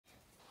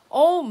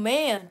Oh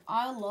man,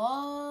 I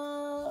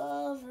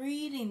love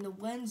reading the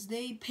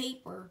Wednesday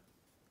paper.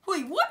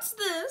 Wait, what's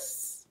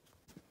this?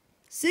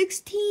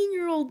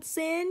 16-year-old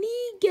Sandy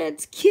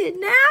gets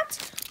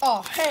kidnapped?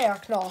 Oh,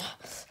 heck no.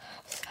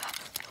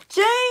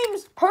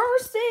 James!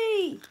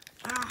 Percy!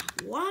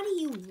 What do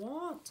you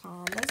want,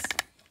 Thomas?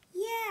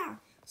 Yeah,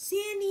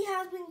 Sandy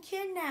has been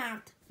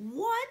kidnapped.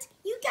 What?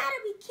 You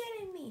gotta be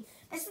kidding me.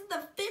 This is the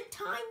 5th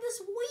time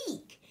this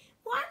week.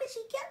 Why did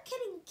she get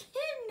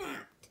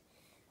kidnapped?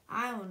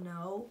 I don't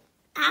know.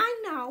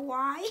 I know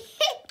why.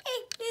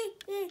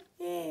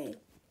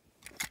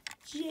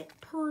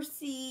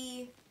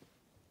 Percy.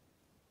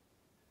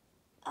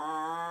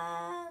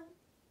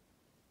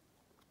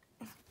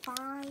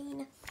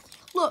 Fine.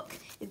 Look,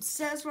 it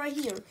says right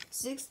here,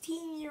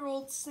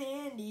 16-year-old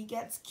Sandy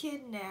gets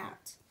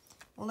kidnapped.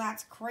 Well,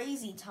 that's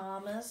crazy,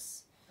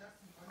 Thomas.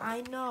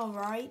 I know,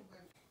 right?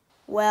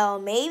 Well,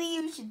 maybe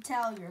you should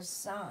tell your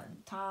son,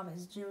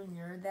 Thomas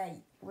Jr.,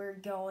 that we're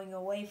going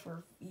away for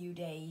a few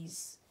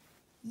days.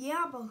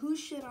 Yeah, but who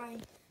should I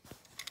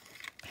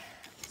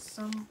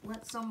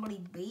let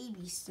somebody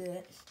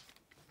babysit?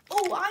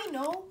 Oh, I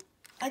know.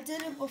 I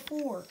did it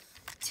before.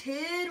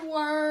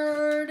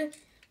 Tidward.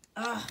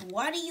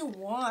 What do you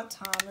want,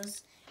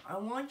 Thomas? I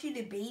want you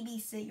to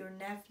babysit your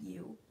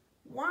nephew.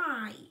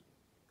 Why?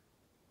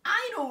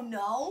 I don't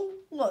know.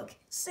 Look,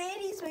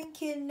 Sandy's been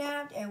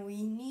kidnapped and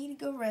we need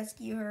to go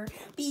rescue her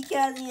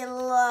because you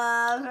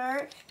love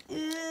her.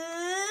 Ooh.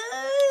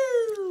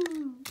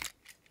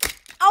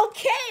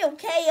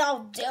 Okay,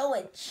 I'll do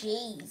it.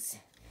 Jeez.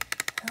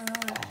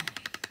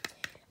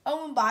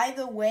 Oh, and by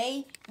the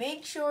way,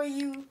 make sure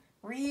you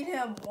read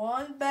him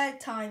one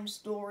bedtime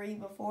story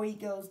before he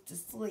goes to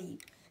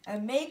sleep.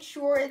 And make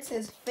sure it's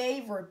his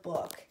favorite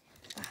book.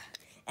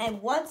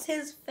 And what's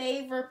his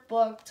favorite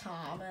book,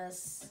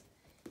 Thomas?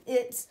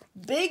 It's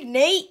Big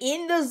Nate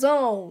in the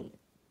Zone.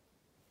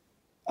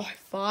 Oh,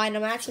 fine,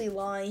 I'm actually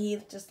lying. He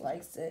just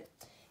likes it.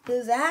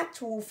 His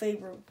actual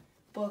favorite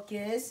book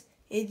is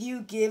If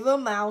You Give a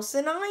Mouse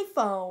an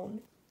iPhone.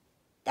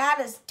 That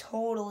is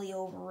totally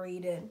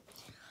overrated.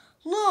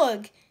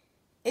 Look,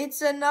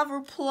 it's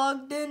another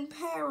plugged-in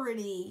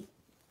parody.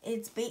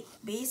 It's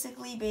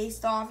basically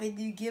based off If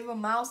You Give a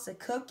Mouse a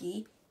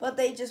Cookie, but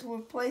they just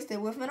replaced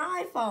it with an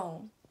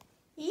iPhone.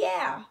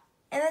 Yeah,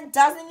 and it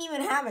doesn't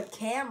even have a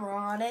camera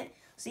on it,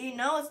 so you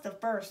know it's the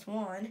first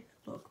one.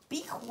 Look,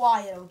 be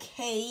quiet,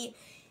 okay?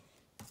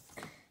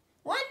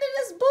 When did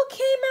this book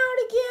came out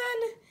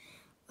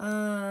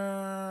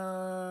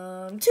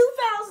again?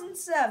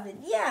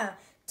 2007, yeah.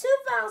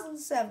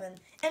 2007,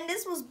 and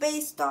this was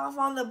based off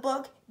on the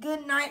book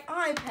Goodnight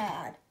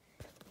iPad.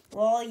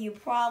 Well, you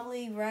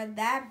probably read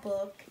that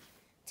book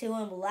to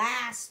him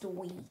last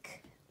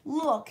week.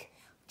 Look,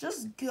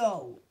 just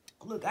go.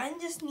 Look, I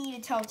just need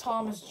to tell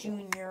Thomas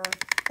Jr.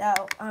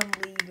 that I'm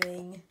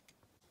leaving.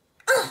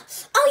 Oh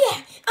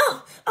yeah,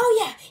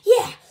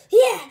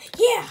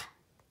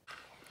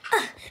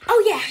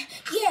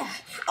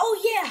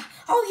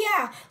 oh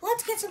yeah,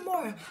 let's get some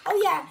more.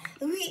 Oh yeah,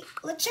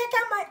 let's check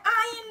out my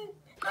iron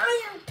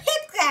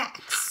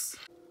pickaxe.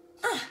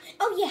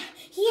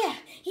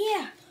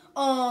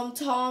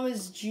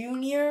 Thomas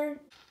Jr.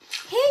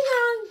 Hang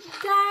on,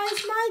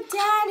 guys, my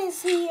dad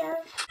is here.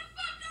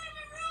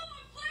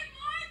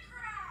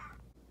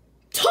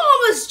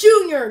 Thomas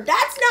Jr.,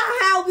 that's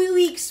not how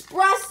we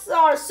express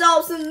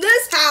ourselves in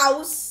this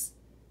house.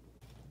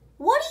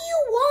 What do you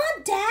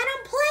want, Dad?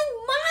 I'm playing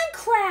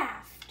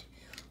Minecraft.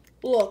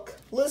 Look,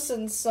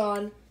 listen,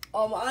 son.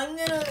 I'm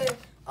gonna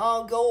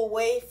go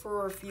away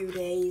for a few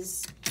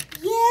days.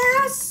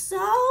 Yeah,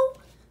 so?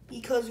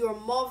 Because your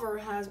mother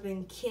has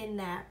been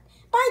kidnapped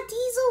by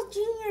Diesel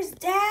Jr.'s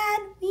dad.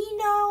 We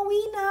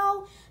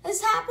know.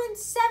 This happened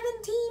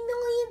 17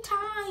 million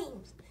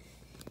times.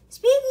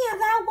 Speaking of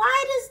that,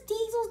 why does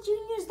Diesel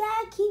Jr.'s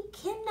dad keep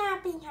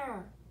kidnapping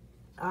her?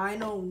 I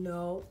don't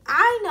know.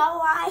 I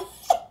know.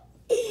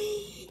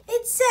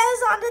 It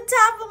says on the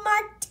top of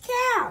my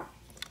cap.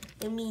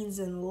 It means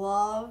in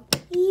love.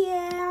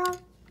 Yeah.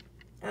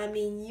 I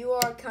mean, you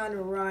are kind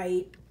of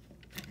right.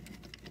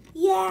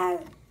 Yeah,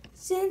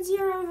 since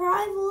your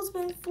rival's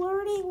been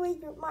flirting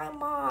with my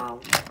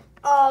mom.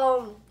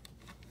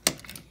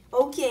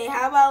 Okay,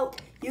 how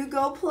about you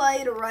go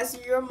play the rest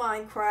of your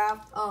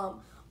Minecraft?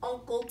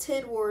 Uncle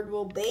Tidward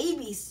will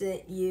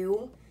babysit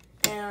you,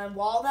 and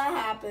while that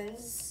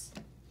happens,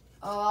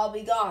 I'll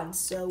be gone.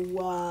 So,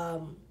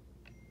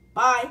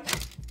 bye.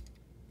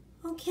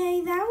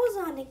 Okay, that was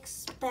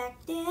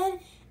unexpected.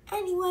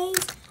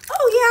 Anyways,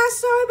 oh yeah,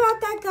 sorry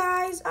about that,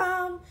 guys.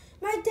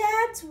 My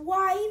dad's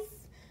wife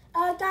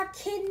got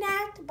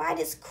kidnapped by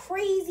this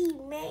crazy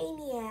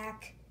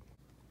maniac.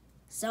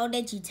 So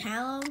did you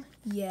tell him?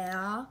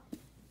 Yeah.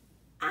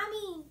 I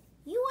mean,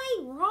 you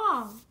ain't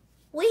wrong.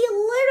 We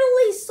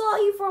literally saw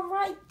you from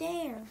right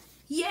there.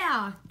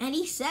 Yeah, and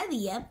he said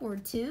the F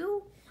word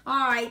too.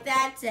 All right,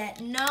 that's it.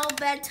 No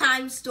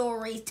bedtime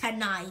stories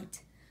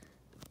tonight.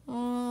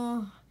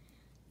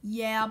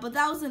 Yeah, but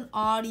that was an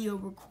audio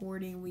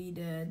recording we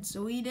did,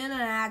 so we didn't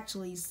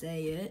actually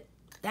say it.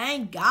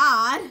 Thank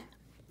God.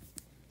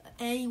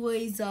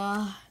 Anyways,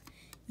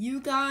 you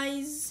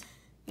guys,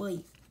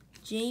 wait,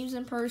 James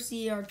and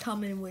Percy are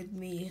coming with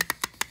me.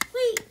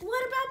 Wait,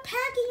 what about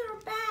packing our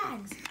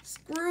bags?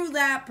 Screw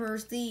that,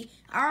 Percy.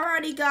 I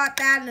already got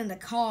that in the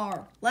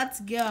car.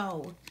 Let's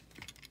go.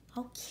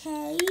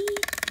 Okay.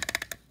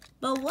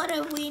 But what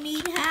if we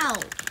need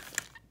help?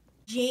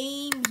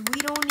 James, we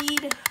don't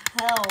need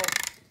help.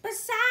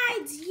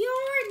 Besides,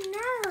 you're a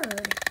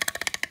nerd.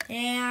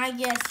 Yeah, I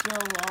guess you're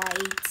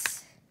right.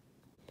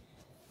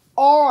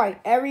 Alright,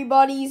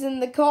 everybody's in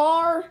the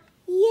car?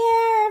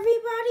 Yeah,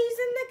 everybody's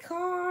in the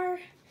car.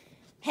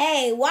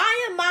 Hey,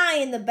 why am I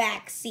in the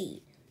back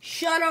seat?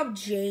 Shut up,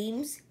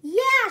 James.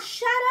 Yeah,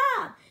 shut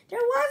up.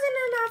 There wasn't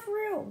enough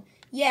room.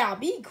 Yeah,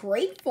 be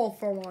grateful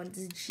for once.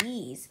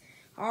 Jeez.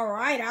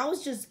 Alright, I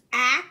was just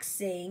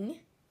axing.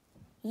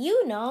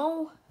 You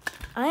know,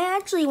 I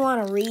actually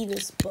want to read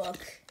this book.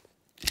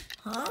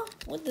 Huh?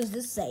 What does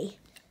this say?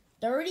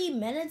 30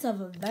 Minutes of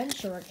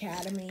Adventure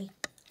Academy.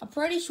 I'm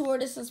pretty sure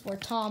this is for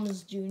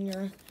Thomas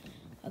Jr.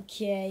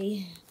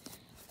 Okay.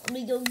 Let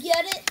me go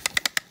get it.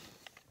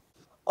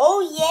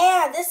 Oh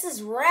yeah, this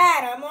is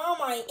rad. I'm on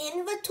my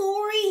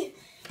inventory.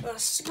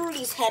 Screw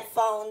these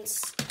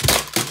headphones.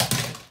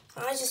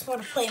 I just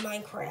want to play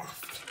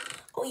Minecraft.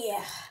 Oh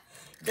yeah,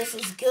 this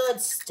is good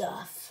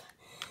stuff.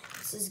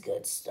 This is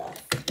good stuff.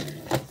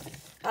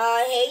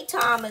 Hey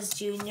Thomas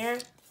Jr.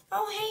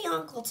 Oh hey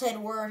Uncle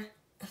Tedward.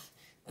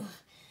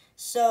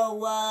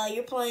 So,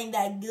 you're playing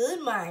that good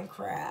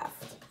Minecraft?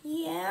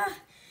 Yeah.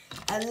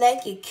 I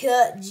like your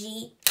cut,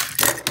 G.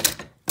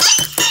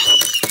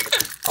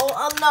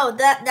 Oh, no,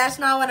 that's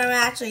not what I'm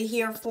actually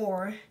here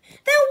for.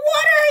 Then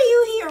what are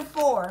you here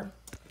for?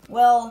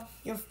 Well,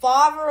 your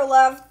father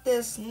left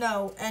this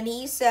note, and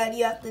he said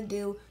you have to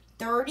do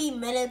 30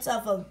 minutes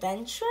of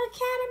Adventure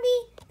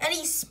Academy, and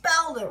he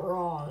spelled it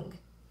wrong.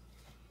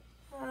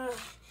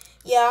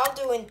 Yeah, I'll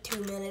do it in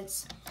 2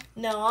 minutes.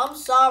 No, I'm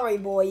sorry,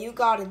 boy. You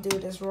gotta do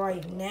this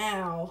right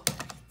now.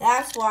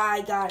 That's why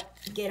I got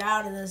to get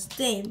out of this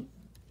thing.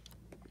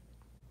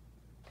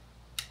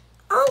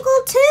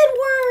 Uncle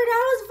Tidward,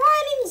 I was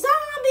fighting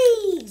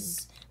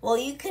zombies. Well,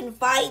 you can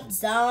fight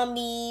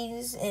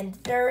zombies in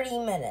 30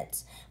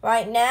 minutes.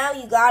 Right now,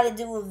 you gotta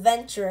do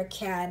Adventure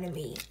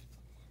Academy.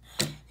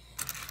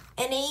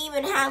 And they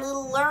even have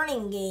little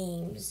learning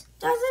games.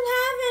 Doesn't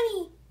have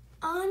any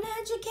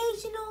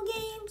uneducational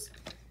games.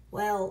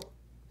 Well,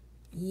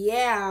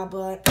 yeah,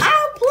 but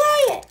I'll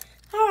play it.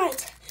 All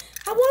right,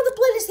 I want to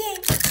play this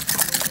game.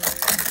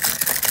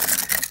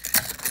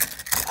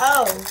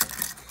 Oh,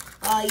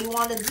 you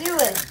want to do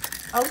it?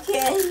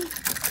 Okay.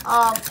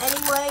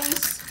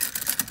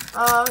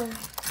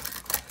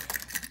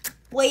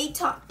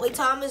 Wait,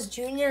 Thomas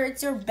Jr.,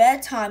 it's your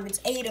bedtime. It's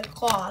 8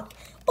 o'clock.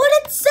 But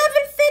it's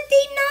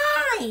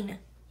 7:59.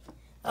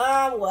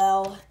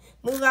 Well,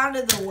 move out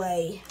of the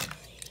way.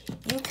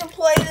 You can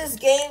play this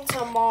game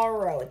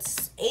tomorrow.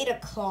 It's 8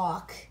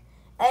 o'clock.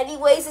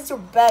 Anyways, it's your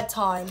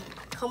bedtime.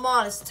 Come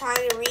on, it's time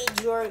to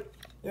read your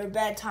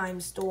bedtime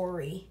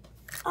story.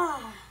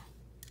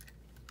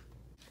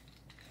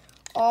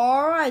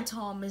 Alright,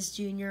 Thomas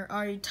Jr.,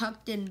 are you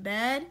tucked in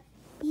bed?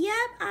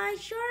 Yep, I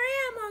sure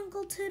am,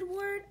 Uncle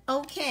Tidward.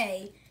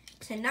 Okay,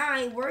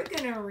 tonight we're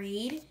gonna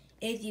read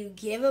If You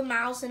Give a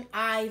Mouse an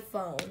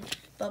iPhone.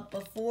 But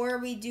before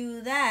we do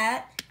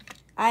that,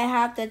 I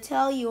have to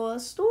tell you a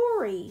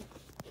story.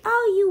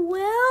 Oh, you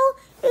will?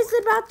 It's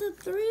about the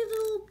 3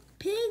 little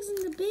pigs and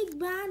the big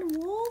bad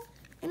wolf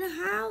and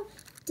how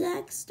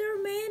Dexter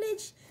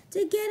managed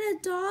to get a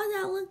dog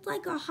that looked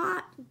like a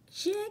hot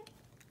chick?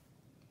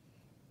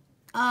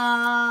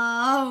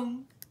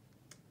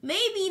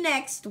 Maybe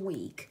next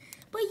week.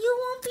 But you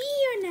won't be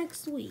here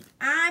next week.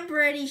 I'm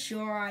pretty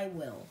sure I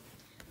will.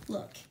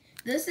 Look,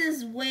 this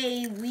is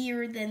way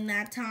weird than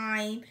that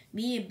time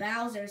me and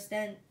Bowser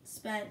spent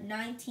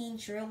 $19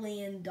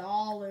 trillion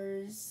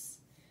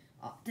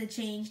to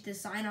change the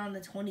sign on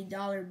the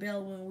 $20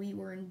 bill when we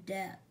were in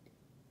debt.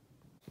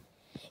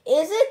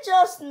 Is it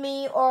just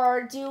me,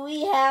 or do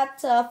we have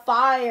to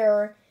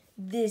fire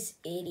this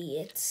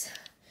idiot?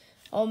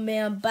 Oh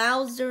man,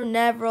 Bowser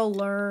never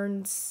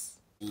learns.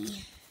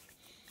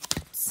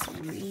 Let's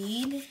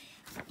read.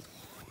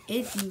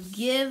 If you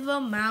give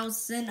a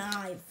mouse an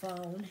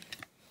iPhone.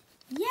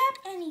 Yep,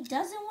 and he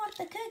doesn't want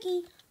the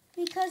cookie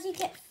because you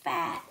get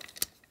fat.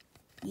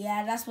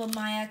 Yeah, that's what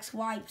my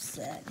ex-wife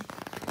said.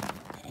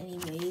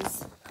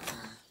 Anyways.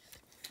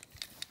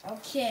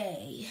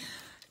 Okay.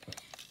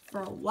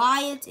 For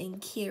Wyatt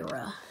and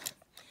Kira.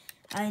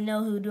 I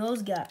know who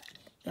those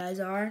guys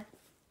are.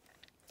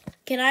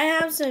 Can I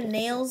have some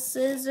nail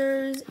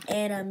scissors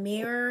and a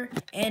mirror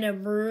and a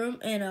broom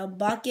and a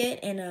bucket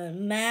and a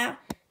map?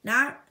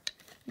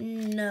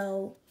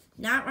 No,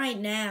 not right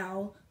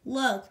now.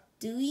 Look,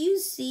 do you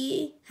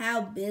see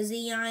how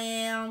busy I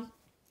am?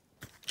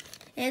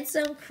 And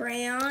some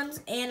crayons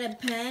and a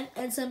pen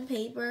and some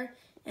paper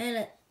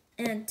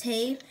and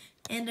tape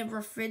and a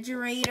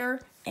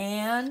refrigerator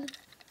and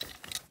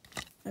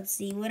let's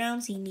see what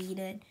else he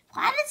needed.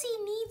 Why does he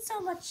need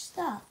so much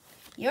stuff?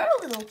 You're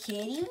a little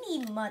kid. You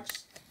need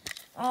much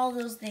all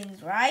those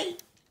things,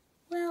 right?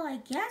 Well, I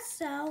guess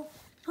so.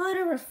 But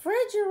a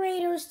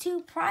refrigerator's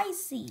too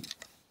pricey.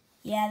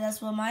 Yeah,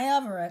 that's what my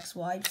other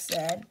ex-wife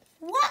said.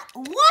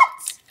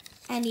 What?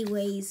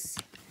 Anyways,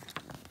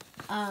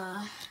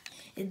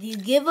 if you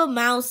give a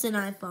mouse an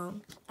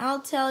iPhone,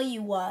 I'll tell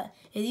you what.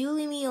 If you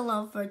leave me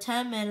alone for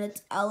 10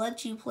 minutes, I'll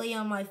let you play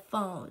on my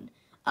phone.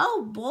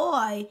 Oh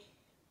boy,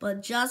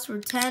 but just for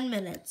 10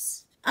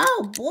 minutes.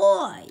 Oh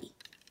boy.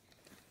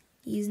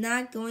 He's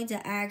not going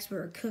to ask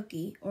for a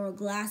cookie or a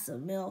glass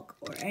of milk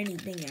or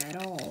anything at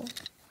all.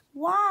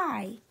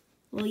 Why?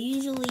 Well,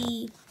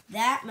 usually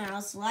that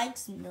mouse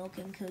likes milk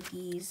and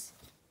cookies.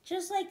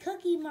 Just like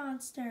Cookie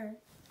Monster.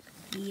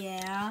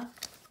 Yeah.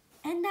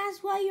 And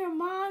that's why your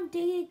mom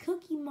dated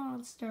Cookie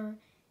Monster.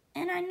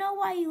 And I know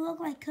why you look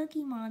like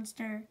Cookie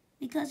Monster.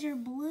 Because you're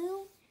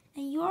blue,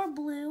 and you're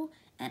blue,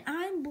 and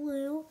I'm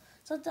blue.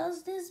 So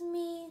does this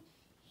mean,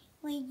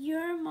 like,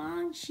 your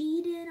mom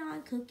cheated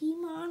on Cookie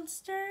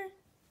Monster?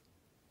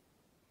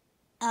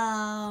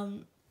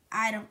 I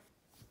don't...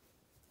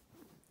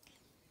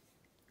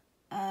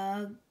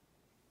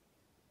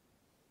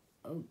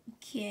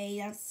 Okay,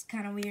 that's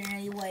kind of weird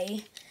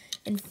anyway.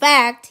 In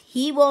fact,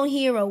 he won't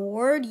hear a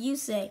word you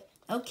say.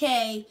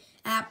 Okay,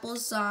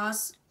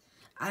 applesauce,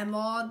 I'm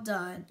all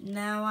done.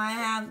 Now I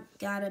have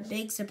got a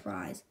big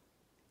surprise.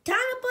 Time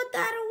to put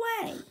that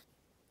away.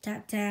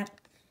 Tap, tap.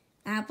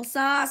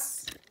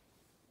 Applesauce.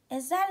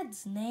 Is that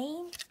its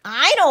name?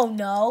 I don't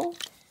know.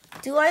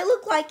 Do I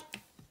look like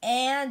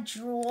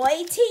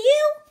Android to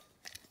you?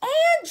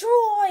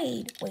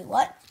 Android. Wait,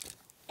 what?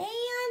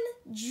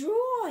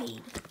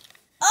 Android.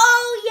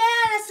 Oh,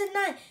 yeah, that's a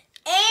nice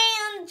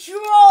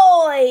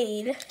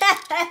Android.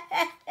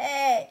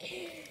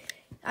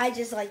 I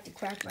just like to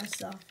crack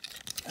myself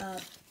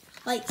up.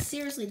 Like,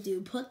 seriously,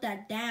 dude, put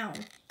that down.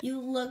 You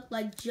look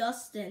like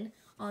Justin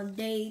on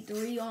day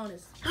 3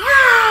 honest.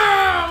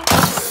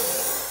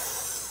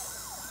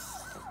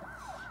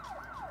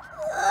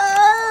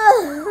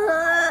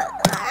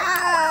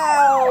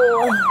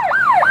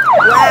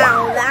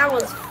 Wow, that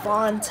was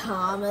fun,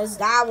 Thomas.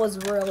 That was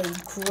really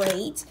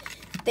great.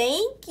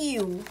 Thank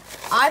you.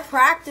 I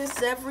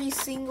practice every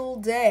single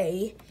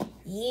day.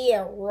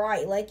 Yeah,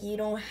 right, like you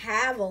don't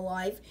have a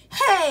life.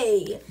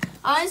 Hey,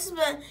 I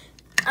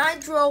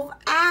drove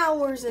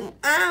hours and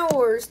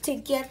hours to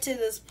get to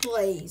this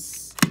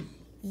place.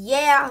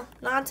 Yeah,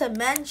 not to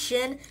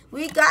mention,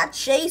 we got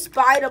chased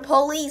by the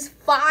police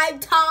 5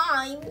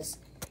 times.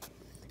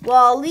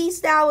 Well, at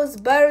least that was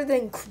better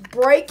than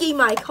breaking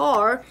my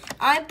car.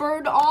 I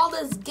burned all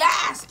this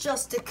gas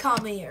just to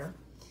come here.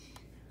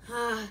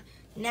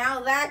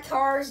 Now that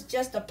car's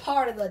just a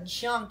part of the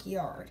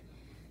junkyard.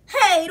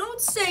 Hey,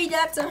 don't say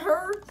that to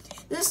her.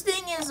 This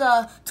thing is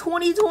a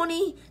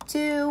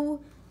 2022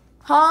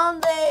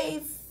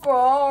 Hyundai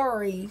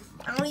Ferrari.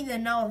 I don't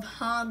even know if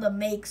Honda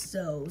makes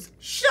those.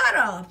 Shut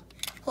up.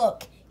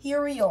 Look,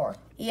 here we are.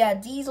 Yeah,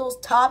 Diesel's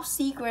top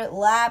secret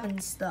lab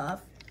and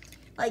stuff.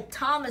 Like,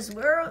 Thomas,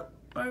 where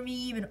are we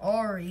even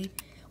are we?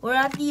 We're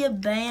at the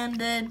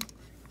abandoned,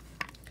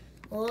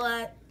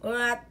 we're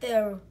at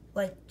their,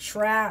 like,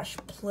 trash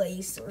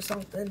place or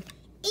something.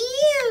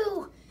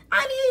 Ew!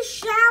 I need a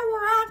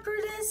shower after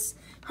this.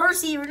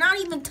 Percy, you're not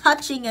even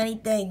touching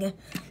anything.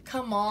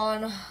 Come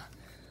on.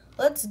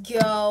 Let's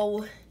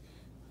go.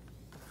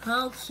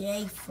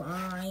 Okay,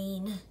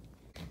 fine.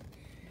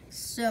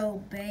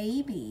 So,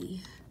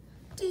 baby.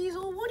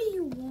 Diesel, what do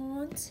you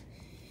want?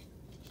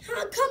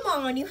 Come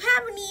on, you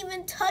haven't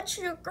even touched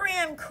your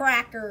graham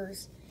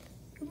crackers.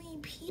 You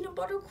mean peanut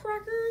butter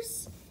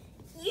crackers?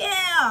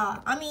 Yeah,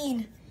 I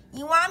mean,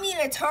 you want me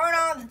to turn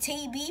on the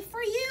TV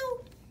for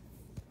you?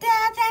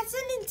 Dad, that's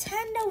a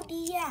Nintendo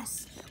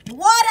DS.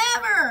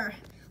 Whatever.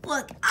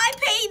 Look, I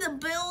pay the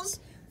bills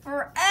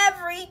for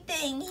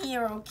everything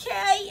here,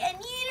 okay? And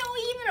you don't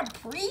even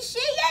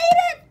appreciate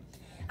it?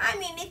 I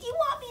mean, if you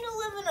want me to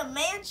live in a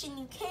mansion,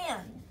 you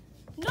can.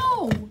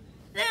 No.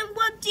 Then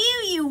what do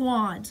you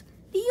want?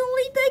 The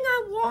only thing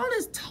I want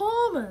is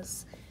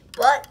Thomas.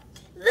 But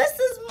this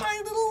is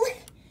my little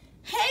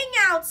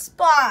hangout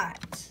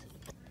spot.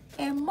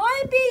 It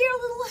might be your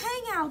little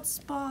hangout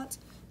spot,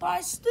 but I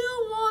still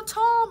want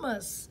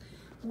Thomas.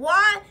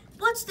 Why?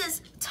 What's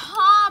this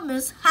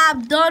Thomas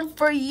have done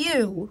for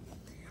you?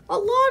 A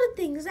lot of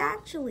things,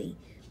 actually.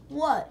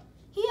 What?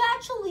 He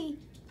actually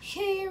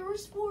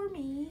cares for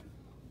me.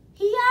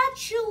 He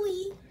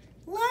actually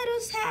let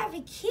us have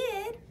a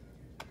kid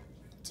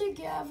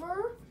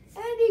together.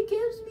 And he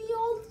gives me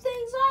all the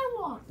things I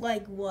want.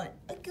 Like what?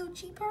 A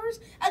Gucci purse?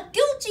 A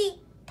Gucci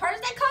purse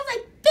that costs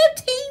like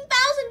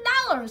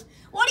 $15,000.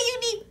 What do you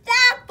need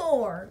that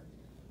for?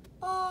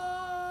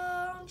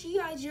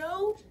 G.I.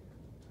 Joe?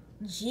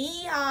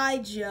 G.I.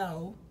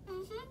 Joe.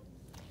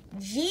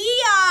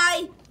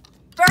 G.I.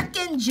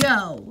 frickin'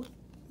 Joe.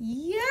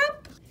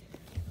 Yep.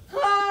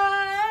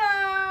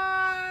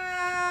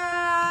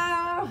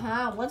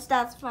 What's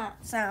that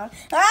sound?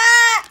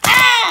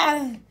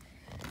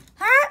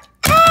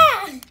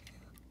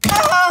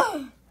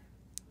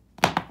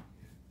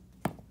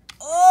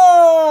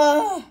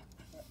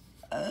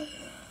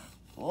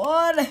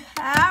 What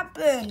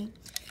happened?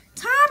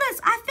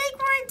 Thomas, I think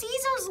we're in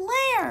Diesel's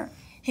lair.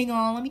 Hang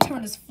on, let me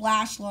turn this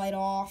flashlight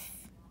off.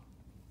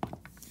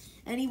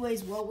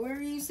 Anyways, what were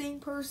you saying,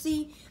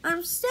 Percy?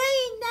 I'm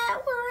saying that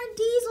we're in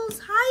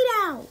Diesel's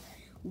hideout.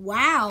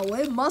 Wow,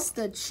 it must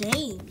have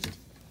changed.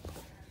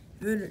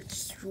 And it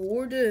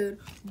sure did.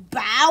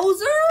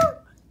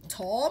 Bowser?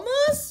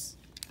 Thomas?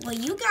 Well,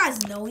 you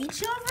guys know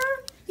each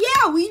other?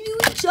 Yeah, we knew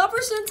each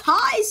other since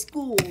high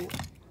school.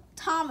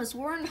 Thomas,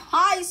 we're in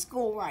high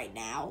school right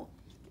now.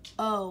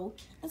 Oh,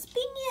 and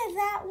speaking of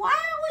that, why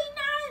are we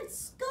not in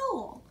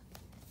school?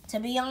 To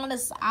be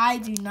honest, I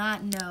do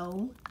not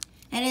know.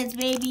 And it's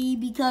maybe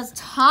because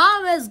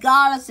Thomas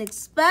got us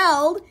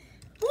expelled.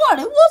 What?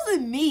 It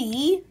wasn't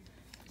me.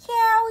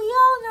 Yeah, we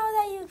all know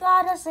that you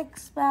got us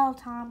expelled,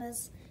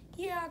 Thomas.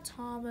 Yeah,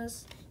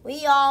 Thomas.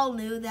 We all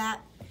knew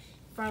that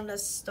from the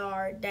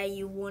start that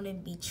you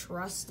wouldn't be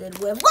trusted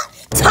with.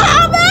 What?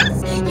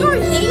 Thomas? You're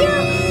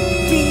here?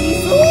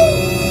 Diesel?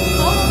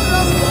 Hold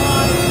up,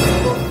 guys.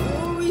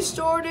 Before we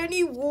start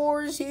any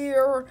wars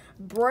here,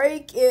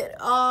 break it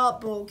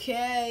up,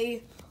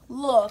 okay?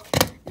 Look,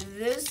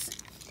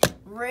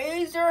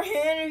 raise your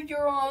hand if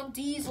you're on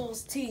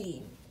Diesel's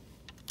team.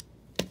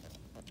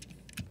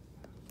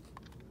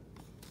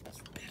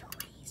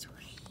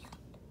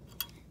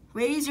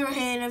 Raise your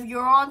hand if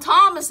you're on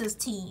Thomas's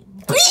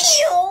team. Thomas!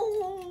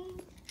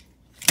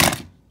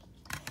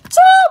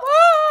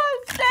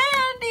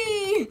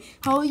 Sandy!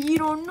 Oh, you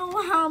don't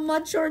know how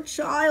much our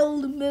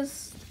child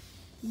missed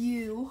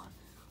you.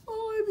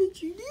 Oh, I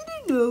bet you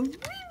didn't know.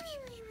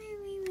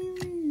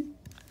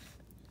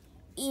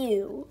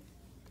 Ew.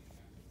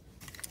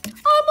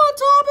 I'm on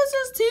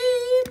Thomas's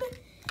team.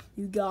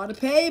 You gotta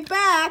pay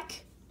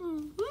back.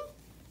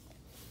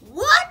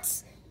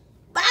 What?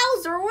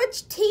 Bowser,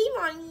 which team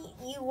are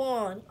you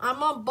on?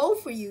 I'm on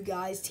both of you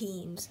guys'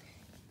 teams.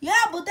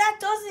 Yeah, but that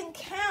doesn't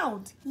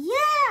count.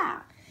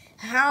 Yeah.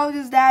 How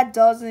does that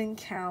doesn't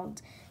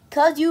count?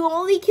 Because you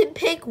only can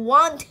pick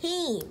one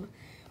team.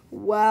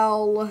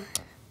 Well,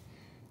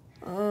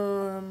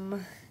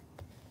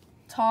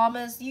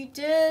 Thomas, you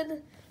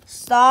did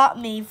stop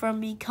me from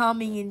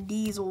becoming in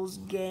Diesel's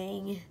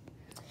gang.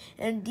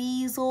 And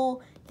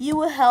Diesel,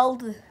 you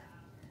held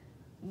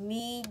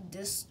me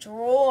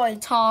destroy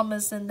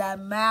Thomas in that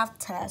math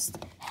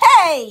test.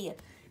 Hey!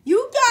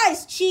 You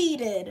guys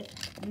cheated.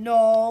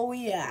 No,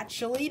 we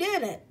actually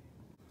didn't.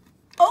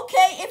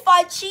 Okay, if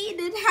I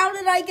cheated, how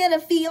did I get a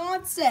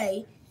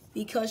fiance?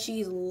 Because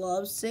she's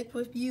lovesick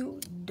with you?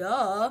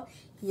 Duh.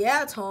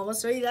 Yeah,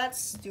 Thomas, are you that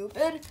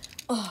stupid?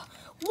 Ugh,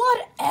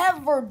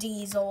 whatever,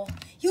 Diesel.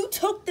 You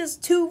took this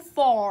too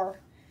far.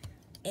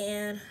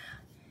 And,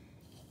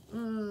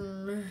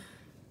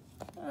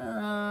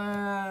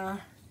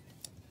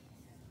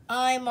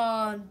 I'm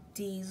on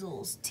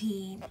Diesel's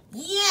team.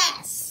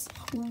 Yes!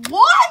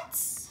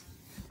 What?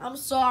 I'm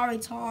sorry,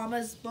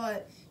 Thomas,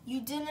 but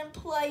you didn't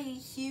play a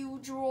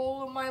huge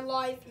role in my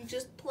life. You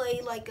just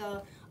played like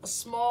a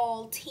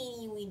small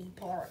teeny-weeny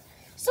part.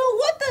 So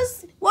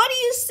what do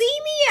you see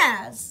me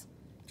as?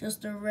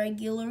 Just a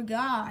regular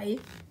guy.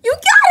 You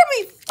gotta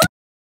be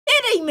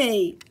kidding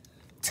me.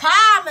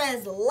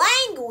 Thomas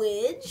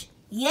language?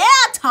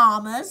 Yeah,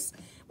 Thomas.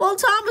 Well,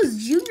 Thomas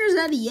Jr.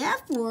 said the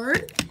F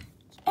word.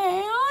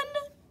 And,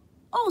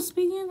 oh,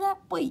 speaking of that,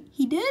 wait,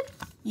 he did?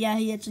 Yeah,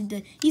 he actually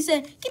did. He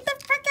said, get the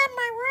frick out of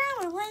my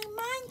room and play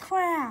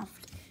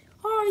Minecraft.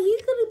 Oh, you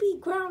gonna be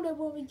grounded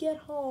when we get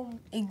home.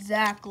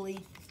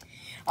 Exactly.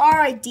 All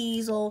right,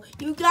 Diesel,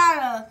 you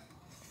gotta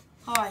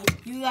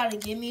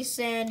give me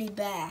Sandy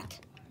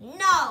back.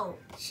 No,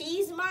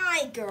 she's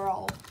my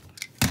girl.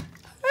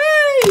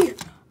 Hey,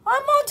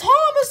 I'm on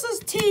Thomas's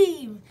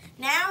team.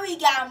 Now we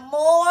got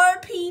more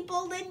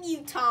people than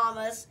you,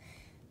 Thomas.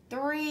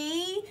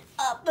 3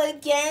 up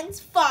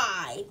against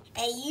 5,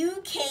 and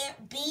you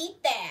can't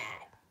beat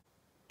that.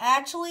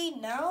 Actually,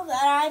 now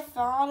that I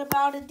thought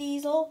about it,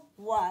 Diesel,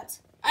 what?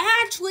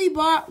 I actually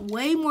brought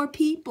way more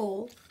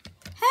people.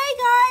 Hey,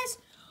 guys.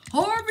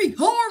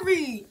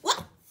 Harvey.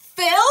 What?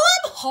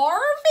 Philip?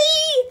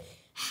 Harvey?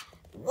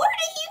 Where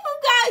are you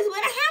guys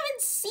when I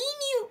haven't seen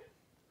you?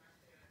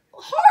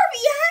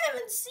 Harvey, I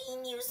haven't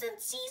seen you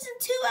since season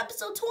 2,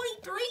 episode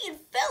 23, and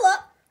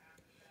Philip.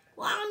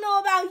 Well, I don't know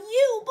about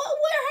you, but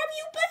where have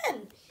you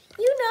been?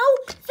 You know,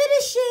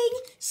 finishing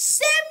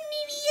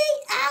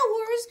 78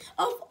 hours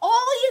of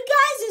all you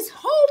guys'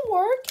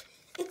 homework,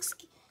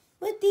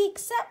 with the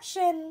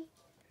exception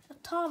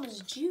of Thomas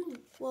Jr.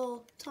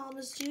 Well,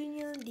 Thomas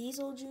Jr.,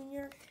 Diesel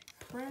Jr.,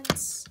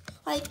 Prince.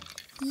 Like,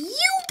 you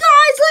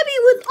guys let me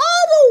with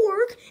all the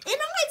work, and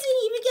I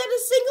didn't even get a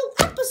single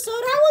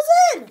episode I was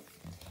in.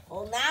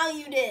 Well, now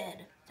you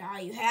did.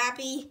 Are you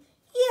happy?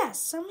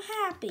 Yes, I'm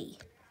happy.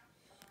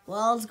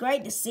 Well, it's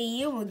great to see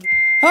you.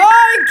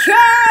 I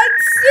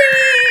can't see!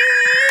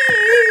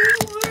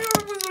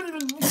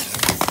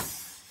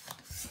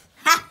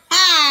 Ha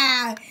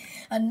ha!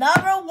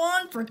 Another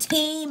one for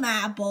Team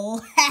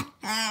Apple.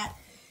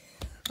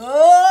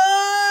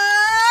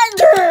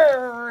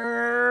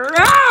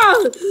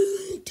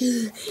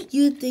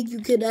 You think you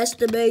can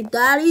estimate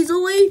that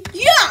easily?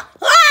 Yeah!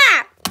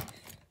 Ah!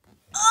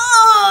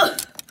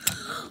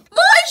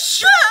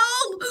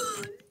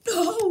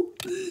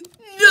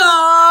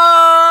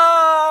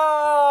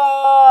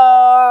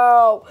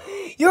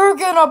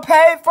 gonna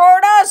pay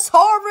for this,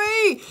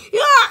 Harvey!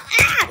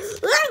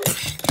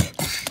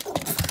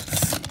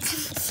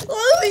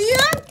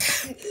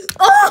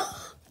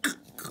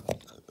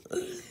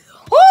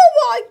 Oh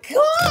my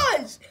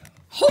gosh!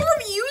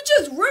 Harvey, you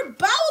just ripped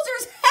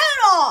Bowser's head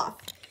off!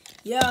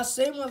 Yeah,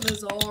 same with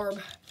his arm.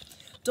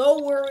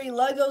 Don't worry,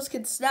 Legos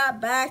can snap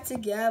back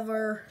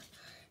together.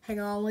 Hang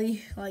on,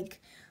 we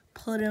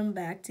put him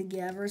back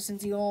together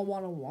since you all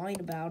want to whine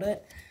about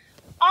it.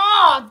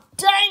 Ah,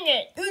 dang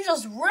it! You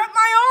just ripped my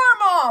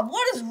arm off!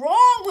 What is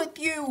wrong with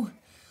you?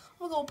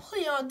 I'm gonna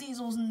play on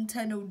Diesel's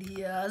Nintendo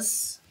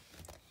DS.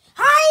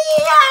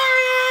 Hiya!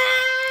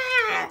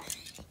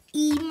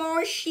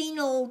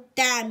 Emotional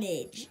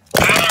damage.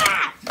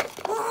 Ah!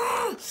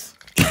 Ah!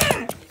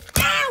 Ow,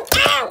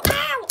 ow,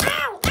 ow,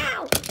 ow,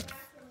 ow.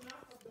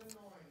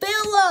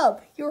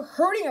 Philip, you're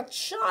hurting a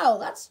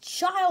child. That's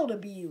child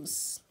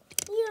abuse.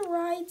 You're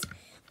right.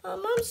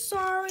 I'm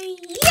sorry.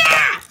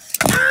 Yeah!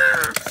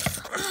 Ah!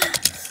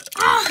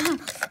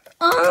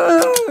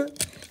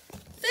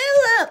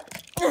 Philip!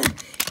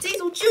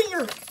 Diesel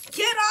Jr.,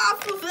 get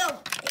off of him!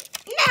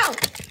 No!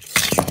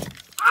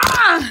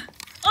 Ah!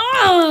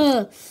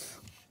 Ah!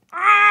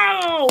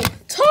 Ow!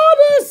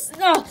 Thomas!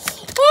 No!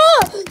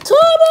 Ah!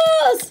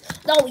 Thomas!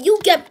 No, you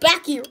get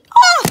back here!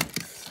 Ah!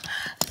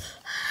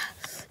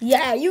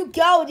 Yeah, you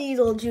go,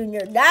 Diesel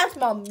Jr. That's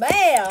my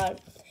man.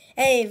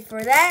 Hey,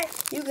 for that,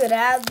 you could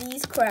have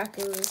these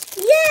crackers.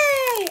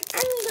 Yay!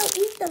 I'm gonna go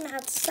eat them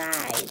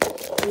outside.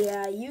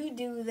 Yeah, you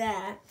do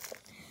that.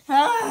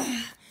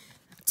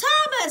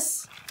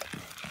 Thomas!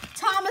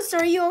 Thomas,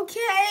 are you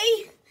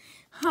okay?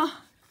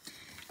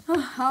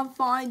 I'm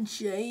fine,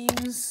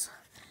 James.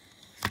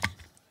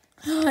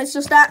 It's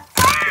just that...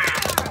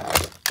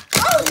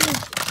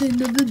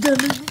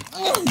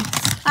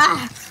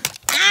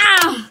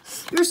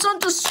 Your son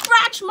just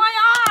scratched my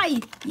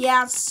eye!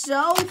 Yeah,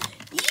 so...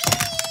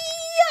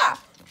 Yeah!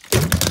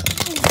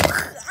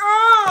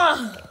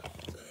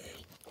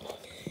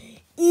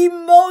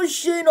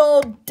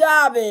 Emotional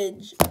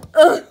damage!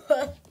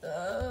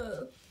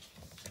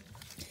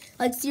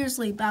 Like,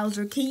 seriously,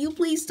 Bowser, can you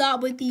please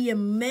stop with the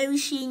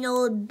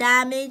emotional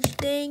damage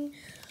thing?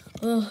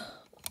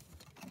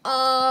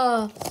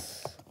 I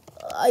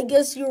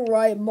guess you're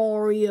right,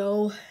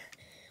 Mario.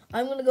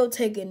 I'm gonna go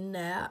take a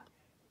nap.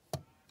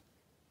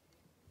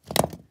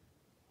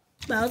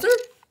 Bowser?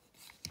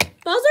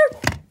 Bowser?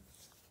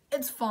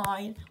 It's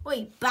fine.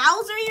 Wait,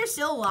 Bowser, you're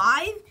still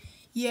alive?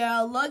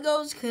 Yeah,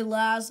 Legos could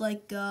last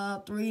like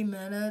 3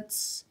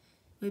 minutes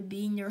with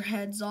beating your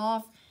heads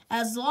off.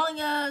 As long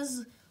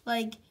as,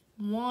 like,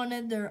 one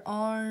of their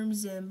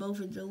arms and both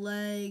of your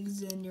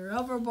legs and your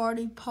other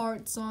body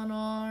parts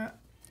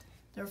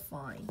they're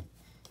fine.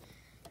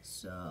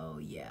 So,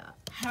 yeah.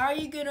 How are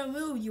you gonna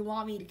move? You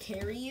want me to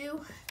carry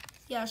you?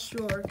 Yeah,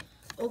 sure.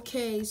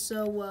 Okay,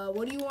 so,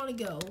 where do you want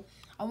to go?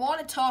 I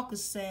want to talk with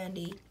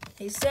Sandy.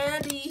 Hey,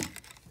 Sandy.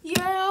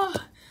 Yeah.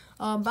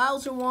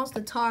 Bowser wants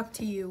to talk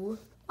to you.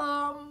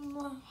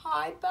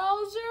 Hi,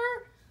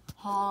 Bowser.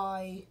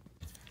 Hi.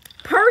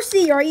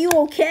 Percy, are you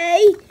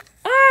okay?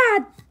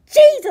 Ah,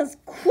 Jesus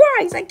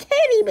Christ, I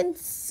can't even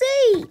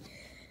see.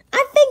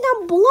 I think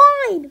I'm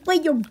blind.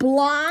 Wait, you're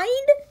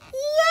blind?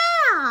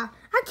 Yeah,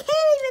 I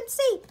can't even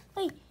see.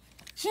 Wait,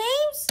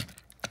 James,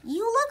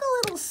 you look a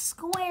little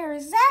square.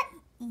 Is that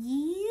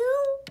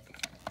you?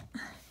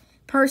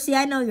 Percy,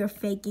 I know you're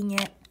faking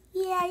it.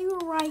 Yeah, you're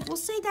right. We'll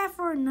save that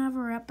for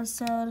another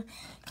episode.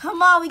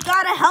 Come on, we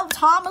gotta help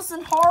Thomas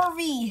and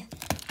Harvey.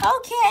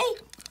 Okay,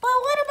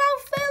 but what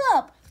about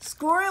Philip?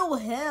 Screw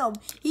him.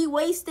 He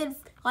wasted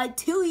like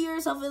 2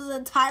 years of his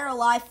entire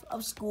life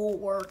of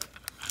schoolwork.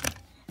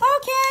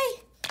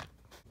 Okay.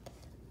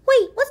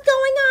 Wait, what's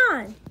going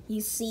on? You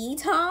see,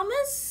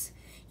 Thomas?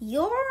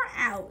 You're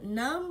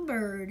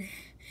outnumbered.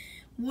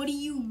 What do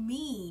you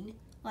mean?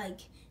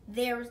 Like,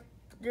 there's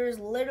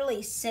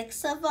literally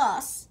 6 of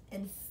us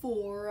and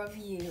 4 of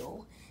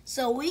you.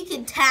 So we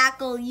can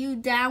tackle you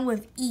down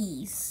with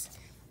ease.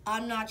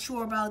 I'm not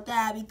sure about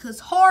that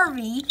because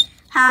Harvey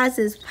has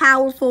his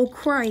powerful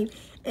crane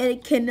and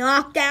it can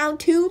knock down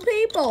 2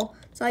 people.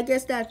 So I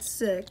guess that's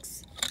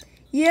 6.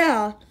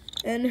 Yeah,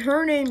 and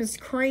her name is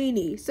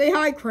Craney. Say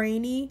hi,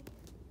 Craney.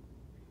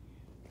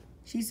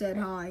 She said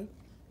hi.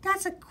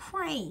 That's a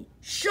crane.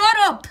 Shut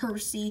up,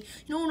 Percy.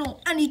 You don't know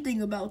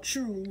anything about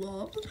true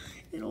love.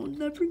 And I'll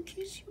never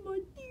kiss you, my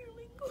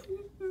dearling.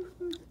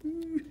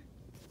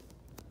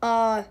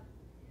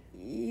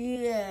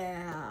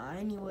 Yeah,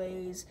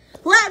 anyways.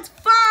 Let's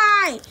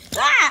fight!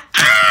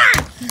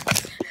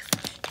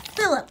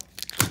 Philip,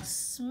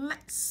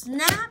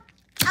 snap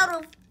out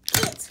of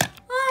it.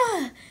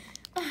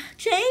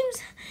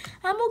 James,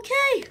 I'm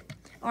okay.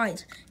 All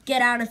right,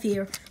 get out of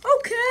here.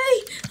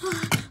 Okay.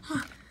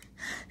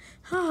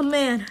 Oh,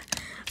 man.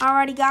 I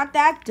already got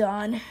that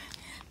done.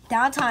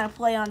 Now it's time to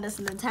play on this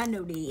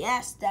Nintendo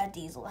DS that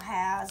Diesel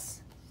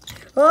has.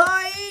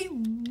 Hey,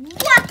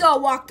 waka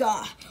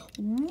waka.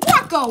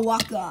 Waka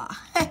waka.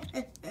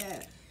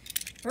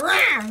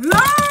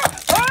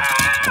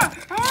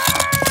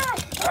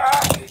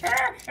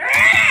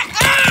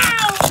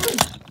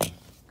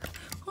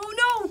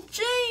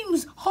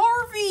 James!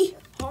 Harvey!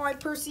 All right,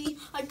 Percy,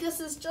 I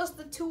guess it's just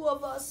the two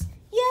of us.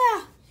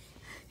 Yeah.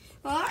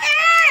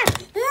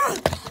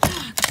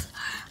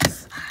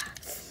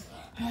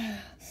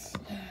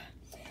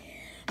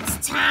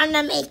 It's time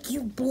to make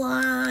you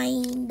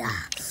blind.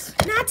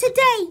 Not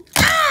today.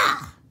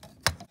 Ah!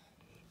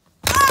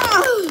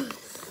 Oh!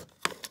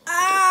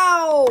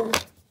 Ow!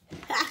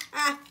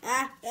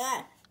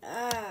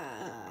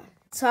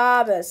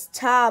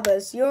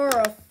 Thomas, you're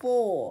a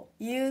fool.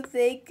 You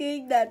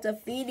thinking that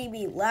defeating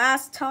me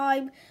last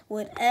time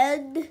would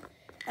end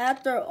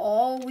after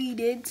all we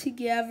did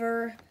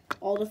together,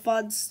 all the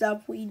fun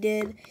stuff we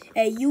did,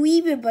 and you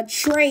even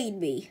betrayed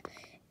me.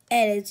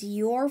 And it's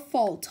your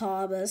fault,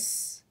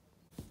 Thomas.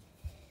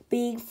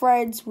 Being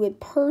friends with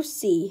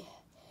Percy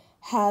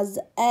has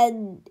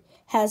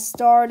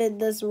started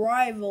this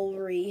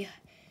rivalry,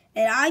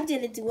 and I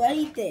didn't do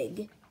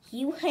anything.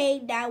 You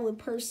hanged out with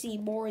Percy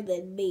more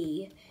than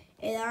me,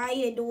 and I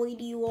annoyed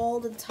you all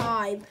the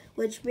time,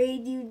 which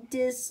made you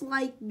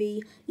dislike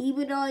me,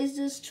 even though I was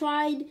just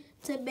trying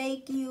to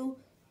make you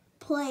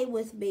play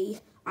with me.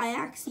 I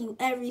ask you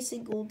every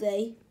single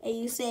day, and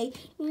you say,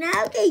 "No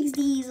thanks,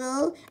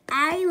 Diesel.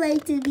 I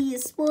like to be a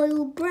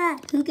spoiled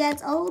brat who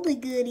gets all the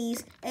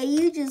goodies, and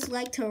you just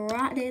like to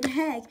rot in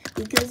heck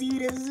because you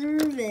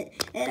deserve it.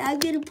 And I'm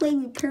going to play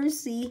with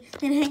Percy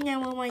and hang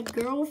out with my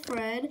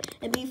girlfriend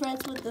and be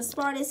friends with the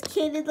smartest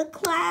kid in the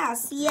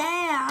class.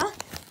 Yeah."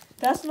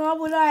 That's not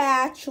what I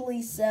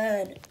actually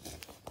said.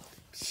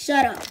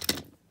 Shut up.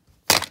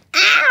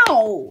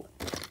 Ow!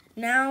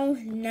 Now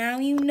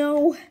you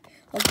know.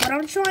 Look, what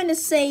I'm trying to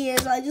say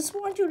is I just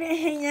want you to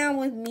hang out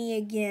with me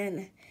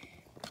again.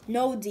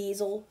 No,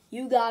 Diesel,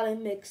 you got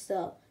it mixed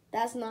up.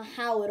 That's not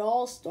how it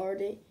all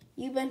started.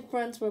 You've been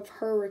friends with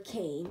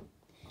Hurricane.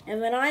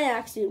 And then I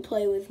asked you to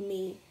play with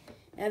me.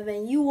 And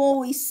then you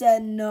always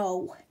said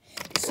no.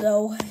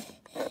 So,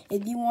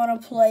 if you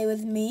want to play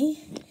with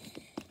me,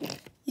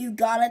 you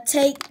gotta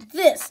take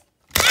this.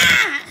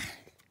 Ah!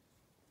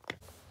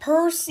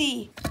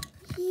 Percy.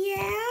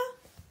 Yeah?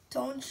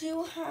 Don't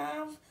you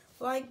have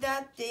like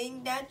that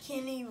thing that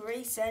can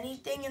erase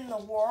anything in the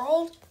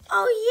world?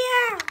 Oh,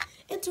 yeah.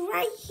 It's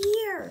right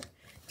here.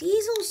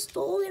 Diesel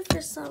stole it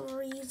for some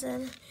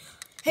reason.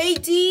 Hey,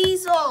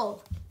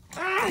 Diesel!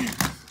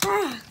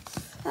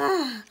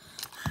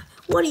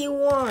 What do you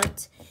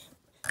want?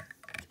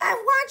 I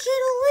want you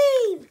to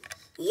leave.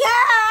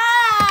 Yeah!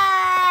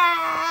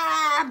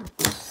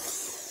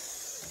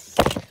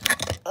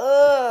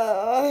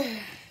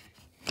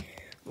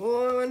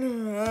 What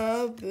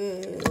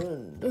happened?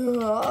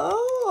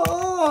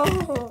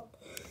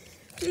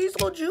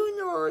 Diesel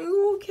Jr., are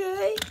you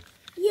okay?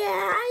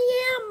 Yeah, I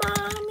am,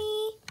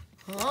 Mommy.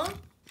 Huh?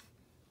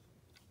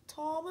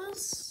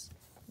 Thomas?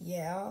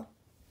 Yeah.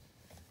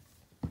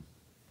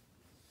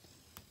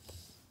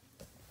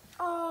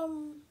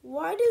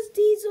 Why does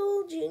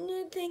Diesel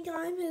Jr. think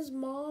I'm his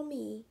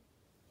mommy?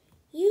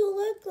 You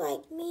look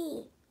like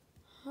me.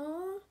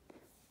 Huh?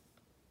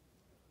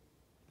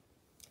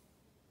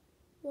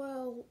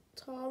 Well,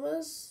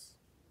 Thomas,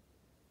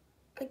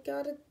 I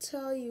gotta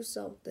tell you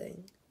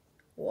something.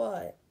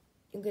 What?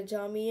 You can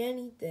tell me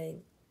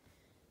anything.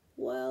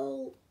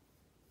 Well,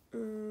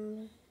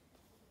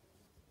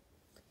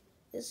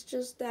 it's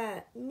just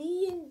that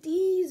me and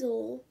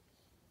Diesel,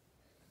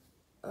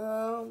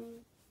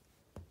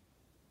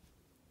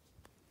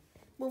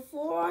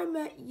 before I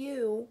met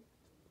you,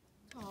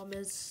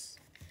 Thomas,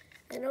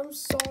 and I'm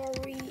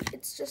sorry,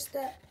 it's just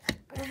that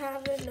I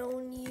haven't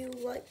known you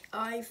like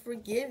I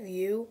forgive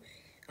you.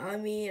 I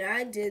mean,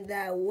 I did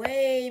that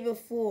way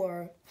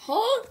before.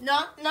 Huh?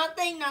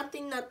 Nothing.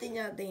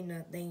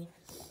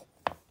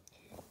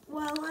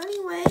 Well,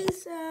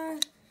 anyways,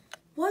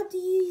 what do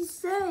you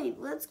say?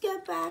 Let's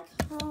get back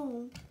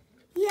home.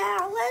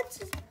 Yeah,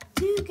 let's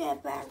do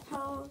get back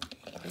home.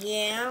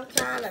 Yeah, I'm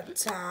kind of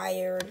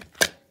tired.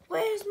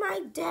 Where's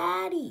my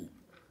daddy?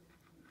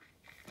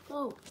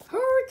 Oh,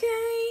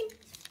 Hurricane!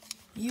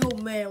 Yo,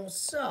 man,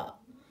 what's up?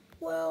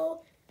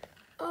 Well,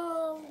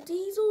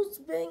 Diesel's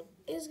bank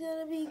is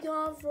gonna be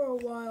gone for a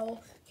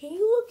while. Can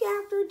you look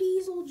after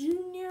Diesel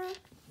Jr.?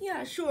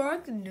 Yeah, sure, I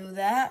can do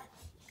that.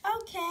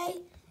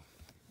 Okay.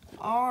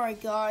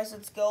 Alright, guys,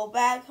 let's go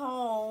back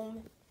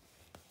home.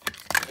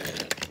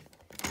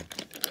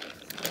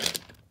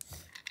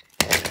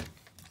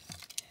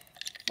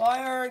 Bye,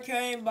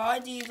 Hurricane. Bye,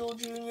 Diesel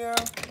Jr.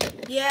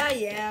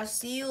 Yeah.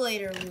 See you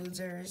later,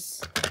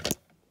 losers.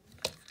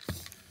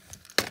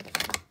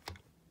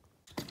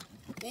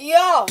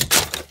 Yo!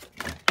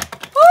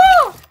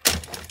 Oh!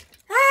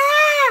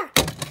 Ah!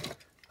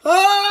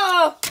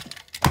 Oh!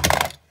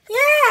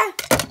 Yeah!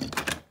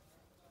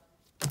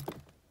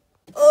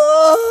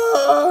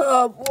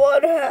 Oh,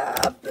 what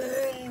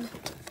happened?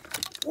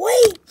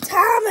 Wait,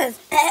 Thomas!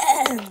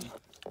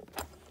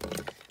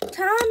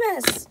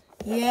 Thomas!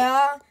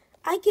 Yeah?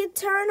 I can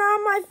turn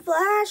on my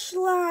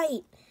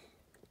flashlight.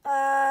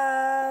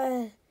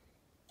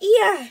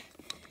 Yeah.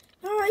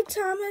 All right,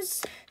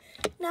 Thomas.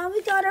 Now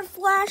we got our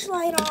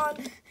flashlight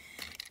on.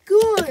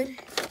 Good.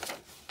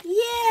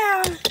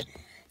 Yeah.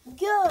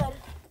 Good.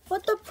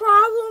 But the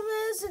problem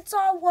is it's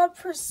on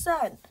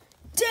 1%.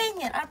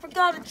 Dang it, I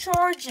forgot to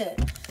charge it.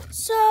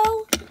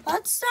 So,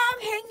 let's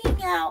stop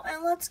hanging out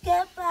and let's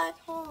get back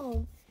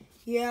home.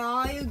 Yeah,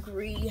 I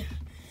agree.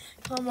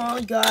 Come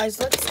on,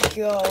 guys, let's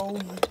go.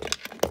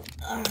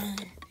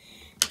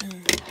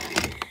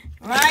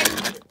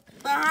 Right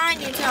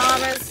behind you,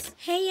 Thomas.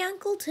 Hey,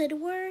 Uncle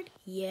Tidward.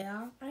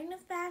 Yeah? I'm the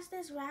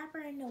fastest rapper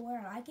in the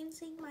world. I can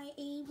sing my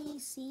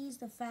ABCs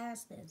the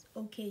fastest.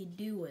 Okay,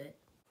 do it.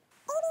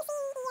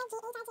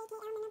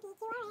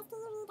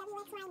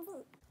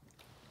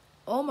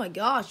 Oh my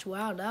gosh,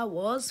 wow, that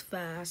was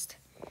fast.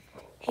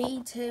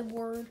 Hey,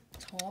 Tidward.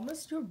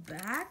 Thomas, you're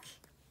back?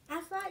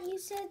 I thought you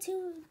said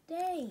 2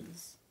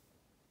 days.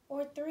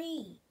 Or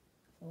 3.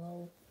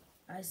 Well,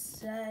 I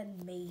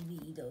said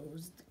maybe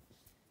those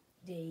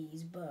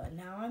days, but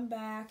now I'm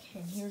back,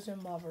 and here's your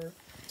mother.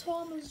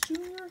 Thomas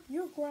Jr.,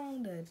 you're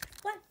grounded.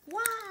 What?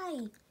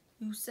 Why?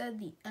 You said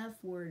the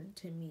F word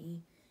to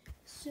me.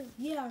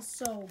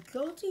 So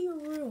go to your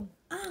room.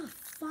 Ah,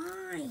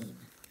 fine.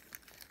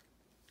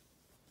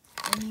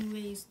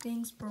 Anyways,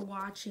 thanks for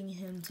watching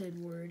him,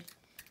 Tidward.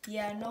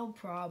 Yeah, no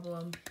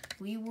problem.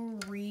 We were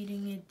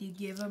reading it to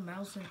give a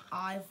mouse an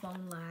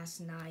iPhone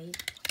last night.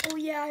 Oh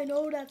yeah, I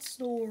know that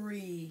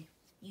story.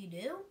 You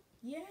do?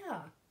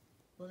 Yeah.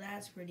 Well,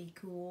 that's pretty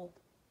cool.